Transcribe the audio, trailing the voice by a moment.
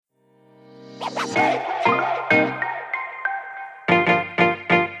Hi,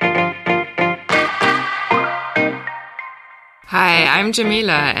 I'm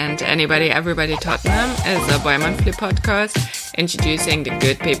Jamila, and Anybody Everybody Tottenham is a bi-monthly podcast introducing the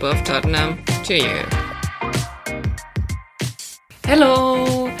good people of Tottenham to you.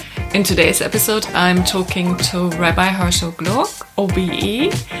 Hello! In today's episode, I'm talking to Rabbi Herschel Gluck,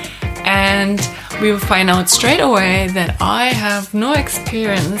 OBE, and we will find out straight away that I have no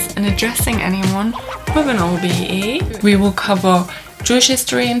experience in addressing anyone with an OBE. We will cover Jewish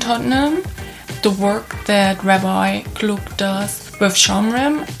history in Tottenham, the work that Rabbi Gluck does with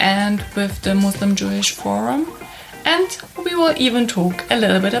Shomrim and with the Muslim Jewish Forum, and we will even talk a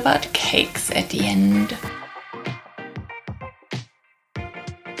little bit about cakes at the end.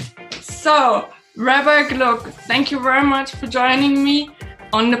 So, Rabbi Gluck, thank you very much for joining me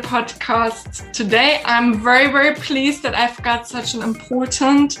on the podcast today. I'm very, very pleased that I've got such an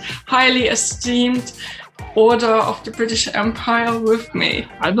important, highly esteemed Order of the British Empire with me.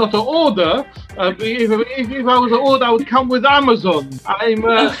 I'm not an order. If I was an order, I would come with Amazon. I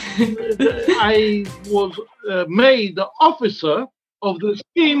was made the officer of the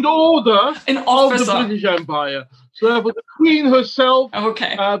esteemed order of the British Empire. So therefore, the Queen herself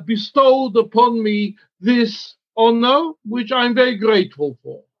bestowed upon me this honor, which I'm very grateful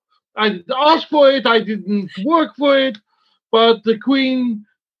for. I didn't ask for it, I didn't work for it, but the Queen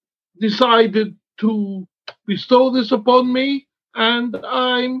decided to bestow this upon me, and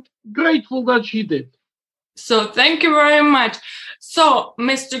I'm grateful that she did. So thank you very much. So,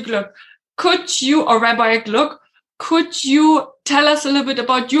 Mr. Gluck, Rabbi Gluck, could you tell us a little bit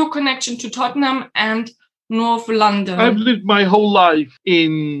about your connection to Tottenham and North London? I've lived my whole life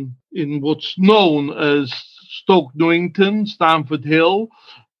in what's known as Stoke Newington, Stamford Hill,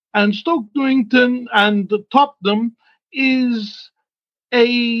 and Stoke Newington and Tottenham is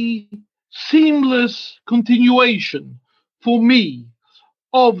a seamless continuation for me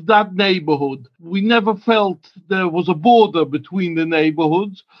of that neighborhood. We never felt there was a border between the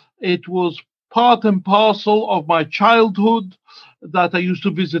neighborhoods. It was part and parcel of my childhood, that I used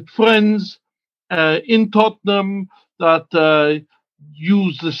to visit friends in Tottenham, that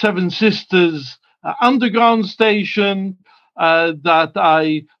used the Seven Sisters underground station, that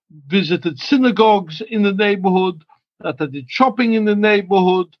I visited synagogues in the neighborhood, that I did shopping in the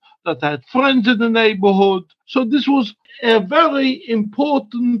neighborhood, that I had friends in the neighborhood. So this was a very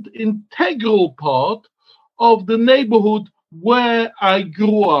important, integral part of the neighborhood where I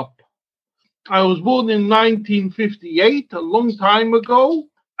grew up. I was born in 1958, a long time ago,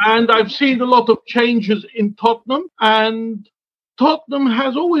 and I've seen a lot of changes in Tottenham, and Tottenham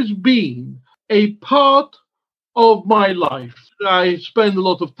has always been a part of my life. I spend a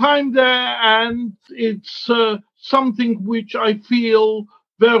lot of time there, and it's something which I feel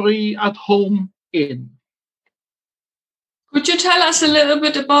very at home in. Could you tell us a little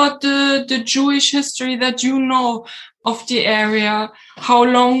bit about the Jewish history that you know of the area? How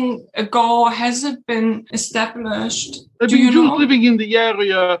long ago has it been established? There have been Jews living in the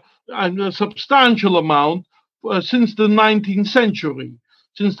area a substantial amount since the 19th century,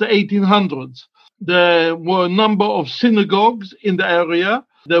 since the 1800s. There were a number of synagogues in the area.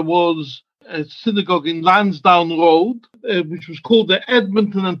 There was a synagogue in Lansdowne Road, which was called the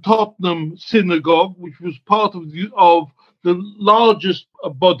Edmonton and Tottenham Synagogue, which was part of the largest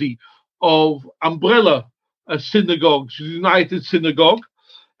body of umbrella synagogues, the United Synagogue.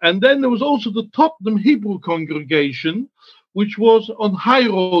 And then there was also the Tottenham Hebrew Congregation, which was on High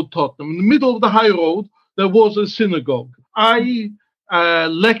Road, Tottenham. In the middle of the High Road, there was a synagogue. I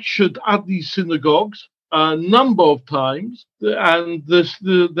lectured at these synagogues a number of times, and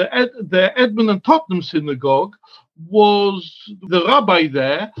the Edmonton and Tottenham Synagogue the rabbi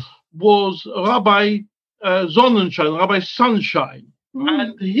there was Rabbi Sonnenschein, Rabbi Sunshine,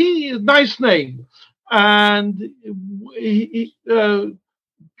 and he nice name. And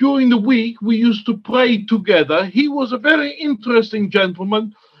during the week we used to pray together. He was a very interesting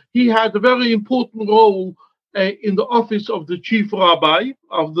gentleman. He had a very important role in the office of the chief rabbi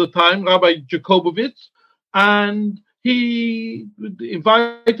of the time, Rabbi Jacobowitz, and he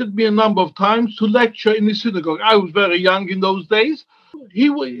invited me a number of times to lecture in the synagogue. I was very young in those days.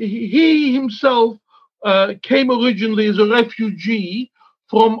 He himself came originally as a refugee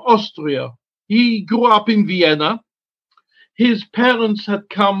from Austria. He grew up in Vienna. His parents had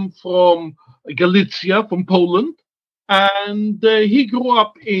come from Galicia, from Poland, and he grew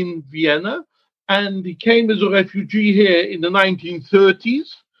up in Vienna, and he came as a refugee here in the 1930s.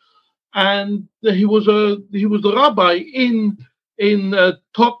 And he was the rabbi in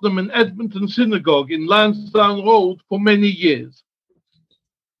Tottenham and Edmonton Synagogue in Lansdowne Road for many years.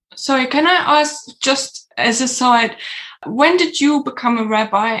 Sorry, can I ask just as a side, when did you become a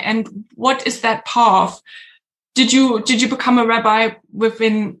rabbi and what is that path? Did you become a rabbi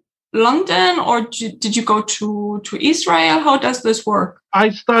within London or did you go to Israel? How does this work? I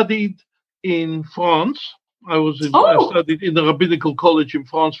studied in France. I studied in the rabbinical college in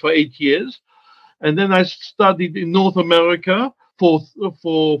France for 8 years. And then I studied in North America for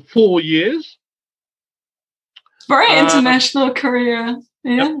 4 years. Very international career.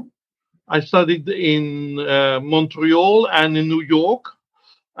 Yeah. Yep. I studied in Montreal and in New York.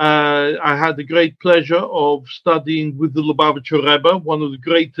 I had the great pleasure of studying with the Lubavitcher Rebbe, one of the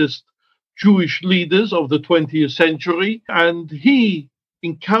greatest Jewish leaders of the 20th century. And he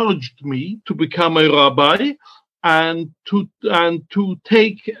encouraged me to become a rabbi and to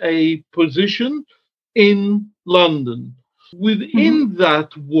take a position in London. Within that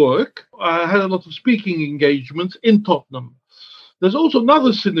work, I had a lot of speaking engagements in Tottenham. There's also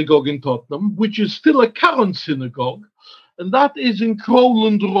another synagogue in Tottenham, which is still a current synagogue, and that is in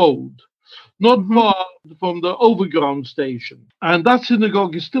Crowland Road, not far from the Overground station. And that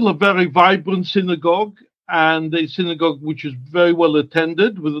synagogue is still a very vibrant synagogue, and a synagogue which is very well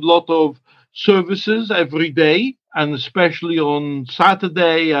attended with a lot of services every day, and especially on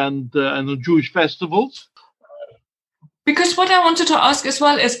Saturday and on Jewish festivals. Because what I wanted to ask as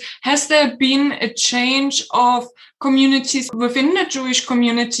well is, has there been a change of communities within the Jewish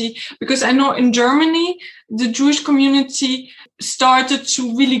community? Because I know in Germany, the Jewish community started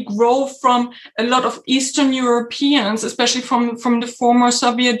to really grow from a lot of Eastern Europeans, especially from the former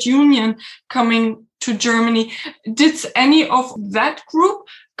Soviet Union coming to Germany. Did any of that group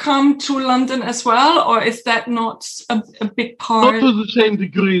come to London as well, or is that not a big part? Not to the same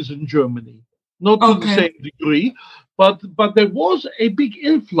degree as in Germany. Not to the same degree. But there was a big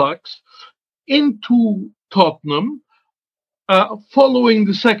influx into Tottenham following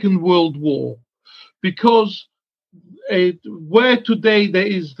the Second World War, because where today there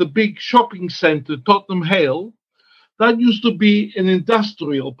is the big shopping centre, Tottenham Hale, that used to be an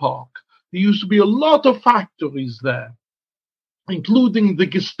industrial park. There used to be a lot of factories there, including the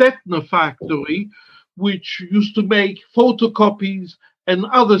Gestetner factory, which used to make photocopies and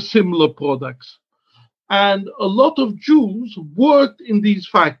other similar products. And a lot of Jews worked in these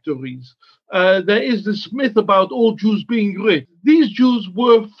factories. There is this myth about all Jews being rich. These Jews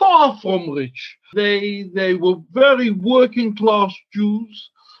were far from rich. They were very working class Jews.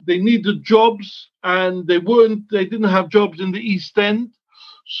 They needed jobs, and they didn't have jobs in the East End.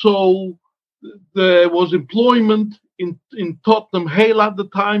 So there was employment in Tottenham Hale at the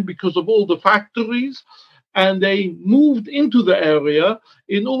time because of all the factories. And they moved into the area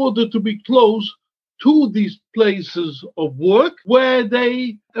in order to be close to these places of work where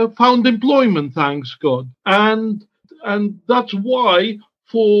they found employment, thanks God. And that's why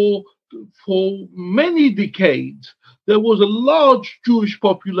for many decades there was a large Jewish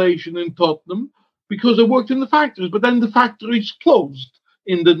population in Tottenham because they worked in the factories. But then the factories closed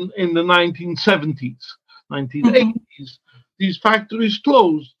in the 1970s, 1980s. These factories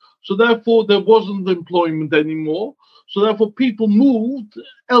closed. So therefore there wasn't employment anymore. So therefore people moved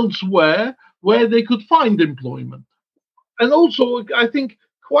elsewhere where they could find employment. And also, I think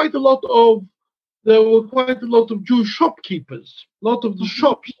there were quite a lot of Jewish shopkeepers. A lot of the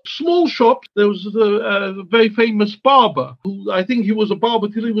shops, small shops. There was a very famous barber who, I think he was a barber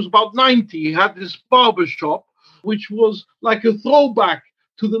till he was about 90. He had this barber shop, which was like a throwback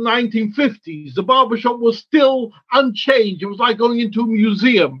to the 1950s. The barber shop was still unchanged. It was like going into a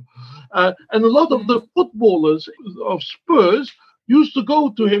museum. And a lot of the footballers of Spurs used to go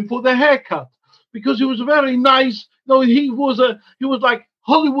to him for their haircut because he was a very nice. He was like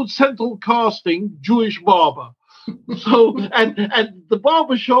Hollywood Central Casting Jewish barber. So and the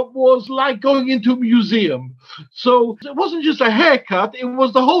barber shop was like going into a museum. So it wasn't just a haircut; it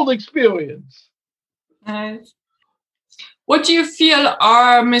was the whole experience. Nice. What do you feel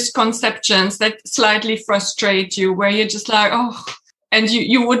are misconceptions that slightly frustrate you, where you're just like, oh? And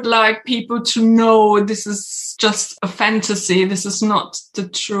you would like people to know this is just a fantasy. This is not the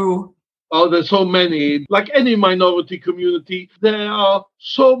true. Oh, there's so many. Like any minority community, there are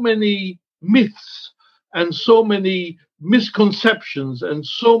so many myths and so many misconceptions and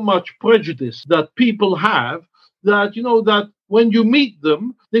so much prejudice that people have that, that when you meet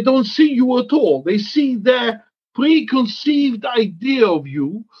them, they don't see you at all. They see their preconceived idea of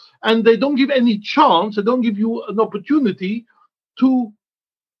you, and they don't give any chance. They don't give you an opportunity to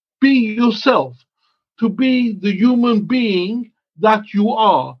be yourself, to be the human being that you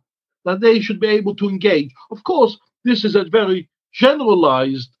are, that they should be able to engage. Of course, this is a very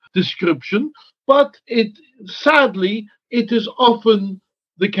generalized description, but sadly, it is often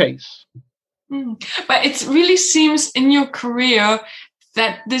the case. But it really seems in your career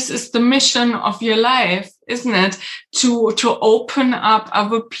that this is the mission of your life, isn't it? To open up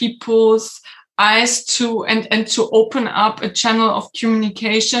other people's eyes to and to open up a channel of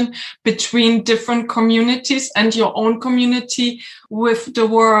communication between different communities and your own community with the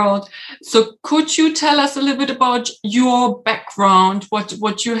world. So could you tell us a little bit about your background,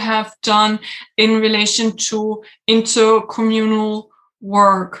 what you have done in relation to intercommunal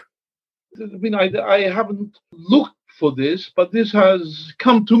work? I mean, I haven't looked for this, but this has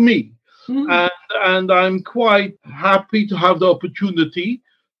come to me. And I'm quite happy to have the opportunity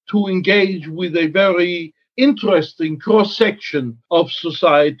to engage with a very interesting cross-section of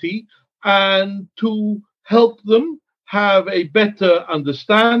society and to help them have a better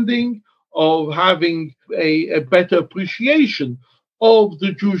understanding of having a better appreciation of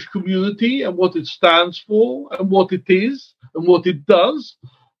the Jewish community and what it stands for and what it is and what it does,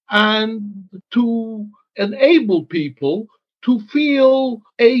 and to enable people to feel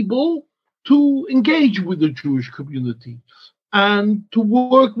able to engage with the Jewish community and to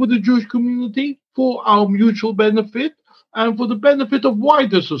work with the Jewish community for our mutual benefit and for the benefit of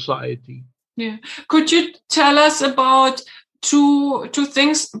wider society. Yeah. Could you tell us about two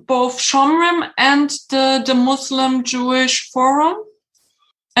things, both Shomrim and the Muslim Jewish Forum,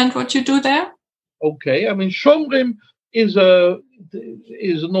 and what you do there? Okay, I mean, Shomrim is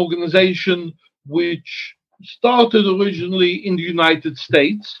an organization which started originally in the United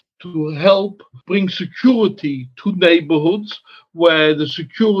States to help bring security to neighborhoods where the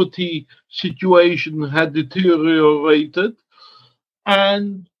security situation had deteriorated.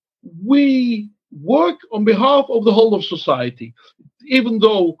 And we work on behalf of the whole of society. Even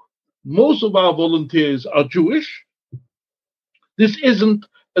though most of our volunteers are Jewish, this isn't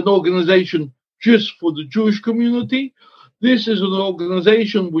an organization just for the Jewish community. This is an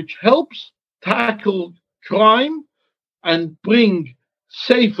organization which helps tackle crime and bring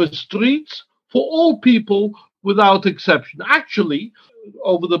safer streets for all people without exception. Actually,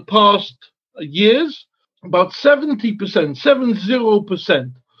 over the past years, about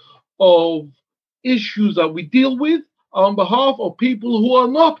 70% of issues that we deal with are on behalf of people who are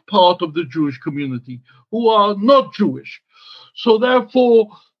not part of the Jewish community, who are not Jewish. So therefore,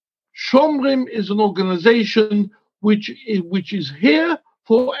 Shomrim is an organization which is here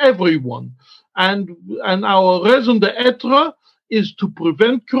for everyone. And our raison d'etre is to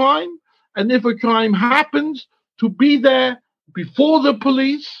prevent crime, and if a crime happens, to be there before the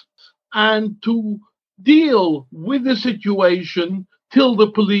police and to deal with the situation till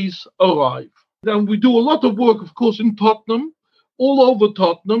the police arrive. And we do a lot of work, of course, in Tottenham, all over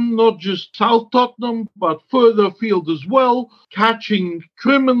Tottenham, not just South Tottenham, but further afield as well, catching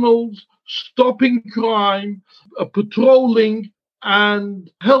criminals, stopping crime, patrolling, and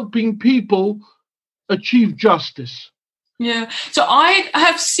helping people achieve justice. Yeah. So I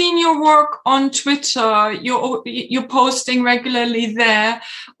have seen your work on Twitter. You're posting regularly there,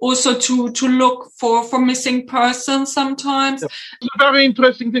 also to look for missing persons sometimes. Yeah. It's a very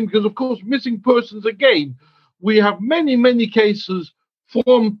interesting thing because, of course, missing persons, again, we have many cases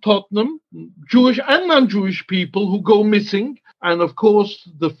from Tottenham, Jewish and non-Jewish people who go missing. And, of course,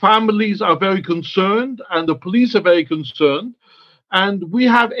 the families are very concerned and the police are very concerned. And we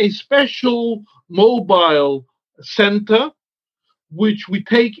have a special mobile center which we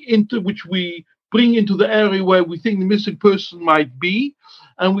bring into the area where we think the missing person might be,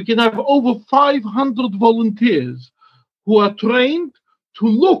 and we can have over 500 volunteers who are trained to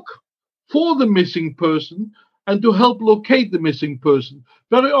look for the missing person and to help locate the missing person.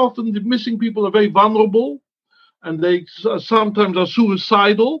 Very often the missing people are very vulnerable and they sometimes are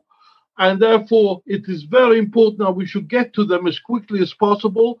suicidal, and therefore it is very important that we should get to them as quickly as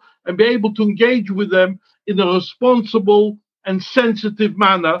possible and be able to engage with them in a responsible and sensitive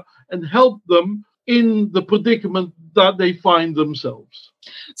manner and help them in the predicament that they find themselves.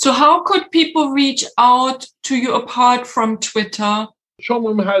 So how could people reach out to you apart from Twitter?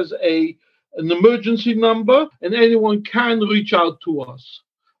 Shomrim has an emergency number and anyone can reach out to us.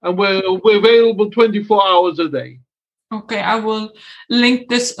 And we're available 24 hours a day. Okay, I will link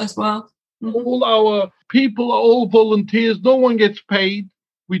this as well. All our people are all volunteers. No one gets paid.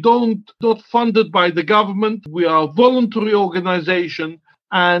 We not funded by the government. We are a voluntary organization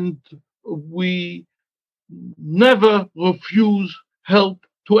and we never refuse help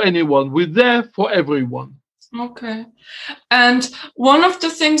to anyone. We're there for everyone. Okay. And one of the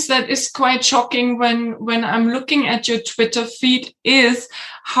things that is quite shocking when I'm looking at your Twitter feed is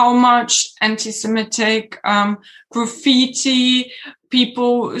how much anti-Semitic graffiti,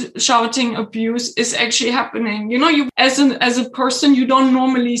 people shouting abuse is actually happening. You as a person, you don't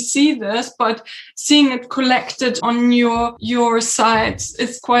normally see this, but seeing it collected on your sites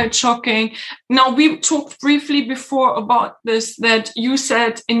is quite shocking. Now, we talked briefly before about this, that you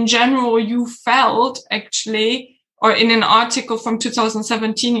said in general you felt actually, or in an article from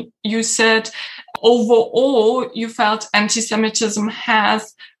 2017, you said overall you felt anti-Semitism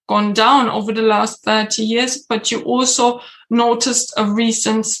has gone down over the last 30 years, but you also noticed a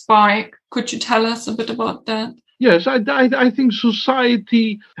recent spike. Could you tell us a bit about that? Yes, I think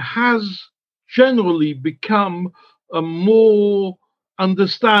society has generally become a more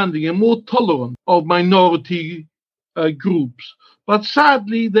understanding and more tolerant of minority groups. But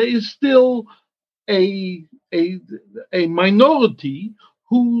sadly, there is still a minority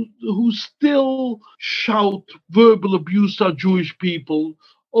who still shout verbal abuse at Jewish people.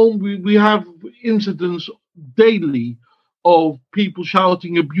 We have incidents daily of people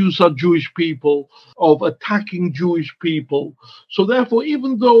shouting abuse at Jewish people, of attacking Jewish people. So therefore,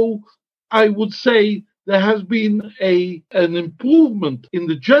 even though I would say there has been an improvement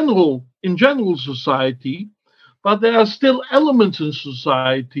in general society, but there are still elements in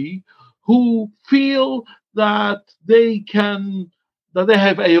society who feel that they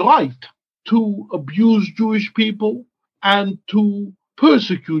have a right to abuse Jewish people and to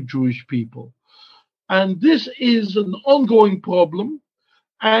persecute Jewish people. And this is an ongoing problem.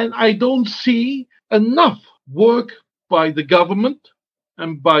 And I don't see enough work by the government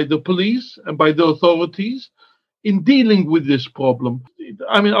and by the police and by the authorities in dealing with this problem.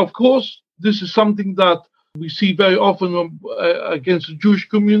 I mean, of course, this is something that we see very often against the Jewish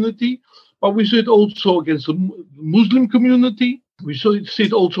community, but we see it also against the Muslim community. We see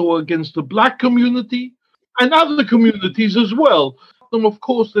it also against the Black community and other communities as well. And of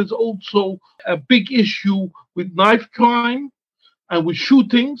course, there's also a big issue with knife crime and with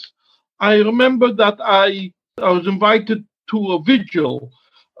shootings. I remember that I was invited to a vigil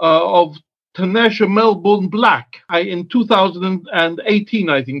of Tanesha Melbourne Black in 2018,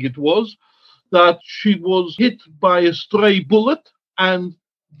 I think it was, that she was hit by a stray bullet and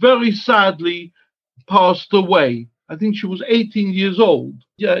very sadly passed away. I think she was 18 years old.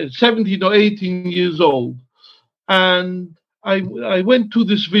 Yeah, 17 or 18 years old. And I went to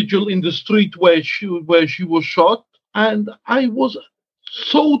this vigil in the street where she was shot, and I was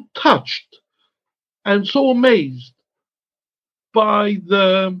so touched and so amazed by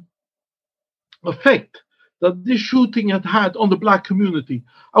the effect that this shooting had on the Black community.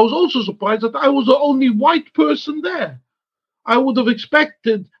 I was also surprised that I was the only white person there. I would have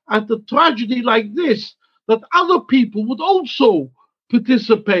expected at a tragedy like this that other people would also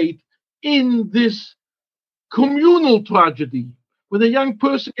participate in this communal tragedy. When a young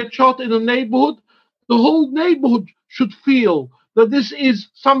person gets shot in a neighborhood, the whole neighborhood should feel that this is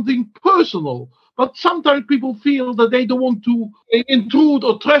something personal. But sometimes people feel that they don't want to intrude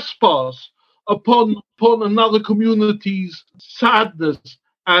or trespass upon another community's sadness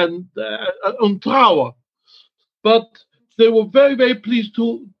and trauma. But they were very, very pleased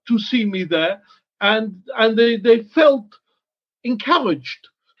to see me there, and they felt encouraged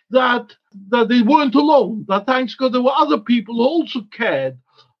that they weren't alone, that thanks God there were other people who also cared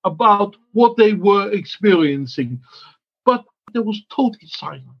about what they were experiencing. But there was total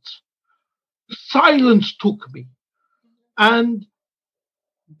silence. Silence took me. And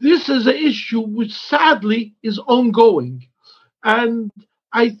this is an issue which sadly is ongoing. And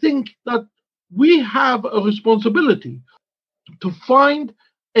I think that we have a responsibility to find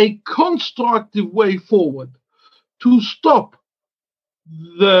a constructive way forward to stop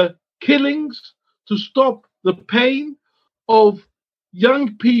the killings, to stop the pain of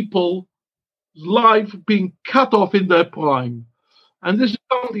young people's life being cut off in their prime. And this is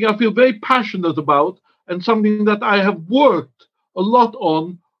something I feel very passionate about and something that I have worked a lot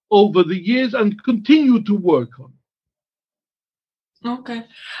on over the years and continue to work on. Okay.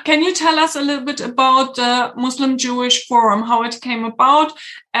 Can you tell us a little bit about the Muslim Jewish Forum, how it came about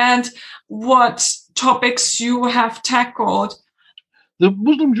and what topics you have tackled?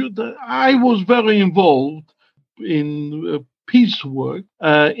 The I was very involved in peace work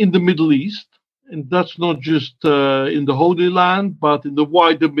in the Middle East. And that's not just in the Holy Land, but in the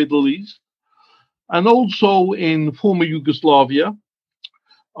wider Middle East. And also in former Yugoslavia,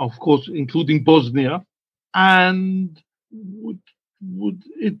 of course, including Bosnia. And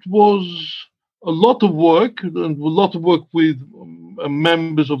it was a lot of work, and a lot of work with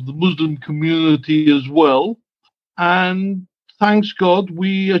members of the Muslim community as well. And thanks God,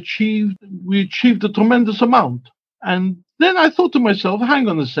 we achieved a tremendous amount. And then I thought to myself, hang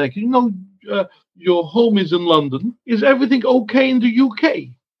on a second, your home is in London. Is everything okay in the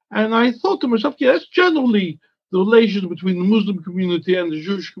UK? And I thought to myself, yes, generally the relation between the Muslim community and the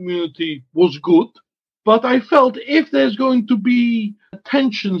Jewish community was good. But I felt if there's going to be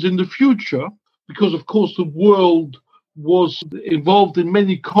tensions in the future, because of course the world was involved in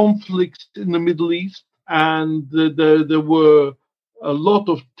many conflicts in the Middle East, and there were a lot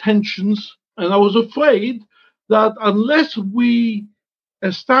of tensions, and I was afraid that unless we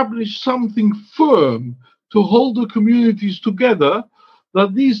establish something firm to hold the communities together,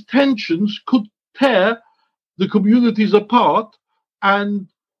 that these tensions could tear the communities apart and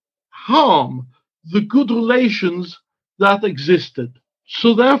harm the good relations that existed.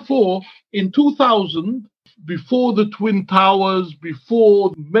 So therefore, in 2000, before the Twin Towers,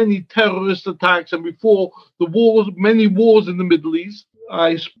 before many terrorist attacks, and before the wars, many wars in the Middle East,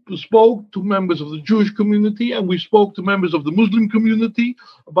 I spoke to members of the Jewish community, and we spoke to members of the Muslim community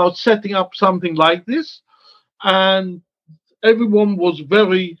about setting up something like this. And everyone was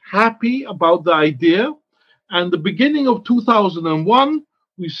very happy about the idea. And the beginning of 2001,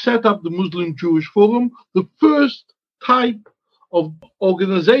 we set up the Muslim Jewish Forum, the first type of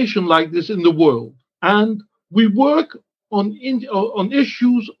organization like this in the world. And we work on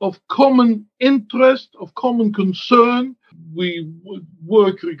issues of common interest, of common concern. We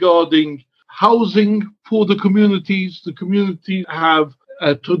work regarding housing for the communities. The community have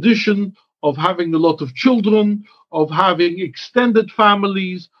a tradition of having a lot of children, of having extended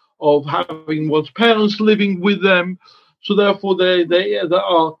families, of having one's parents living with them. So therefore, there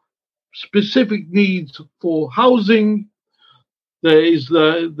are specific needs for housing.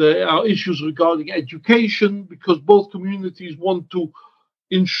 There are issues regarding education, because both communities want to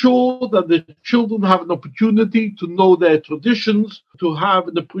ensure that the children have an opportunity to know their traditions, to have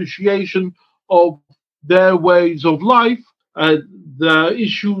an appreciation of their ways of life. There are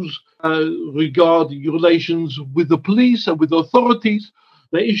issues regarding relations with the police and with authorities.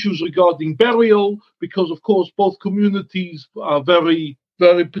 There are issues regarding burial, because, of course, both communities are very,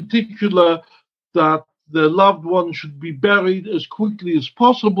 very particular that the loved one should be buried as quickly as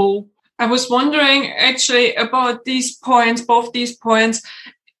possible. I was wondering actually about these points, both these points,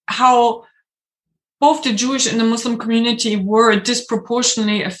 how both the Jewish and the Muslim community were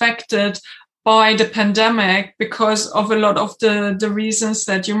disproportionately affected by the pandemic because of a lot of the reasons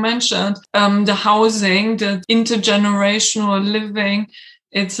that you mentioned, the housing, the intergenerational living,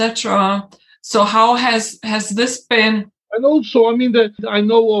 etc. So how has this been? And also, I mean, that I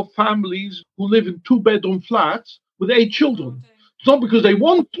know of families who live in 2-bedroom flats with 8 children. It's not because they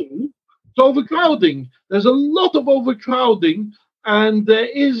want to, it's overcrowding. There's a lot of overcrowding, and there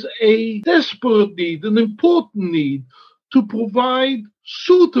is a desperate need, an important need to provide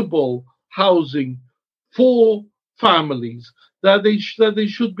suitable housing for families, that they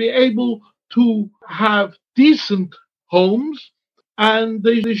should be able to have decent homes, and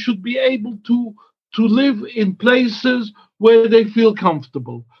they should be able to live in places where they feel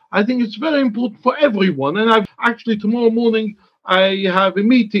comfortable. I think it's very important for everyone. And I've actually, tomorrow morning, I have a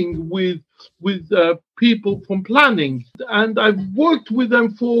meeting with people from planning, and I've worked with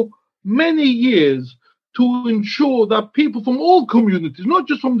them for many years to ensure that people from all communities, not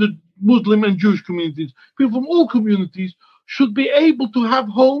just from the Muslim and Jewish communities, people from all communities should be able to have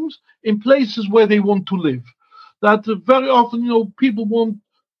homes in places where they want to live. That very often, people want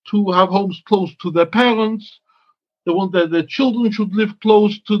to have homes close to their parents. They want that their children should live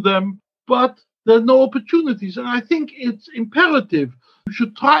close to them, but there are no opportunities. And I think it's imperative. We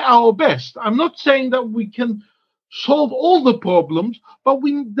should try our best. I'm not saying that we can solve all the problems, but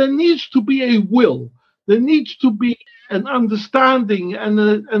there needs to be a will. There needs to be an understanding and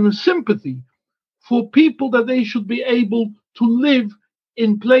a sympathy for people, that they should be able to live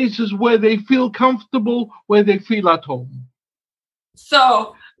in places where they feel comfortable, where they feel at home.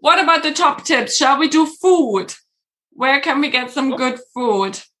 So, what about the top tips? Shall we do food? Where can we get some good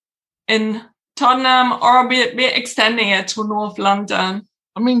food in Tottenham, or we're extending it to North London?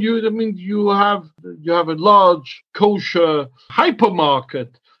 You have a large kosher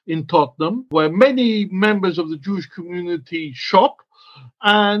hypermarket in Tottenham where many members of the Jewish community shop,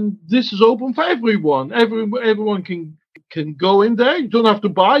 and this is open for everyone. Everyone can go in there. You don't have to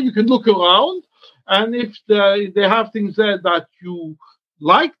buy. You can look around, and if they have things there that you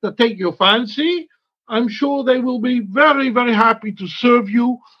like, that take your fancy, I'm sure they will be very, very happy to serve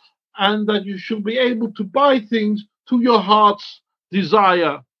you, and that you should be able to buy things to your heart's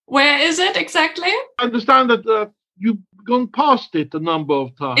desire. Where is it exactly? I understand that you've gone past it a number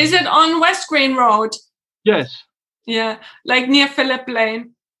of times. Is it on West Green Road? Yes. Yeah, like near Phillip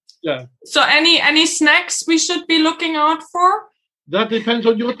Lane. Yeah. So any snacks we should be looking out for? That depends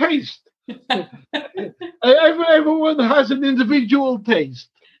on your taste. Everyone has an individual taste.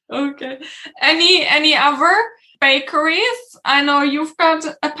 Okay. Any other bakeries? I know you've got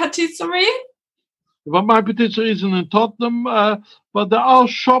a patisserie. Well, my patisserie isn't in Tottenham, but there are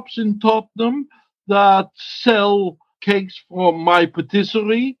shops in Tottenham that sell cakes from my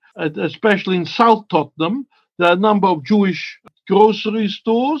patisserie, especially in South Tottenham. There are a number of Jewish grocery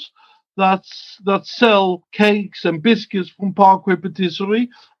stores that sell cakes and biscuits from Parkway Patisserie,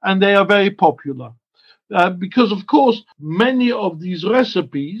 and they are very popular. Because, of course, many of these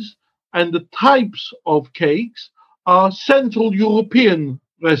recipes and the types of cakes are Central European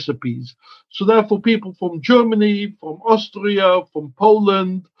recipes. So therefore, people from Germany, from Austria, from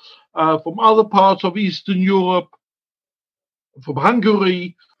Poland, from other parts of Eastern Europe, from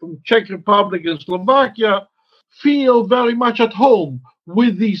Hungary, from Czech Republic and Slovakia, feel very much at home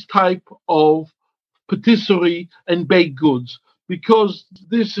with these type of patisserie and baked goods, because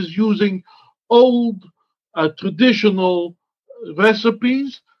this is using old traditional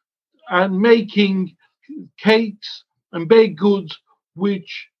recipes and making cakes and baked goods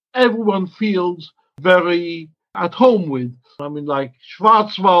which everyone feels very at home with. I mean, like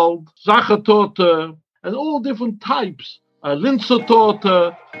Schwarzwald, Sachertorte, and all different types, Linzer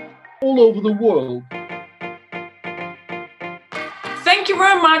Torte, all over the world. Thank you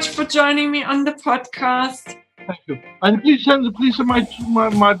very much for joining me on the podcast. Thank you. And please send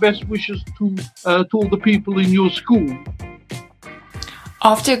my best wishes to all the people in your school.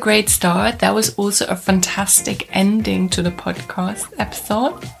 After a great start, that was also a fantastic ending to the podcast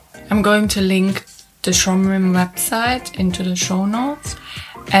episode. I'm going to link the Shomrim website into the show notes.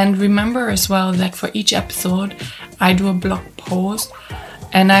 And remember as well that for each episode, I do a blog post.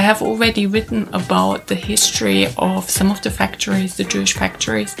 And I have already written about the history of some of the factories, the Jewish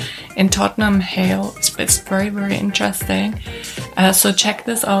factories in Tottenham Hale. It's very, very interesting. So check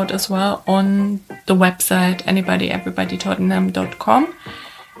this out as well on the website, anybodyeverybody.tottenham.com.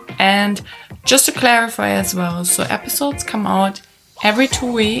 And just to clarify as well, so episodes come out every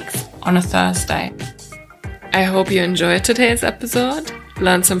 2 weeks on a Thursday. I hope you enjoyed today's episode,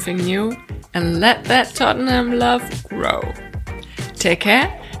 learned something new, and let that Tottenham love grow. Take care,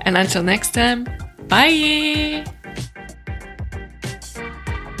 and until next time, bye!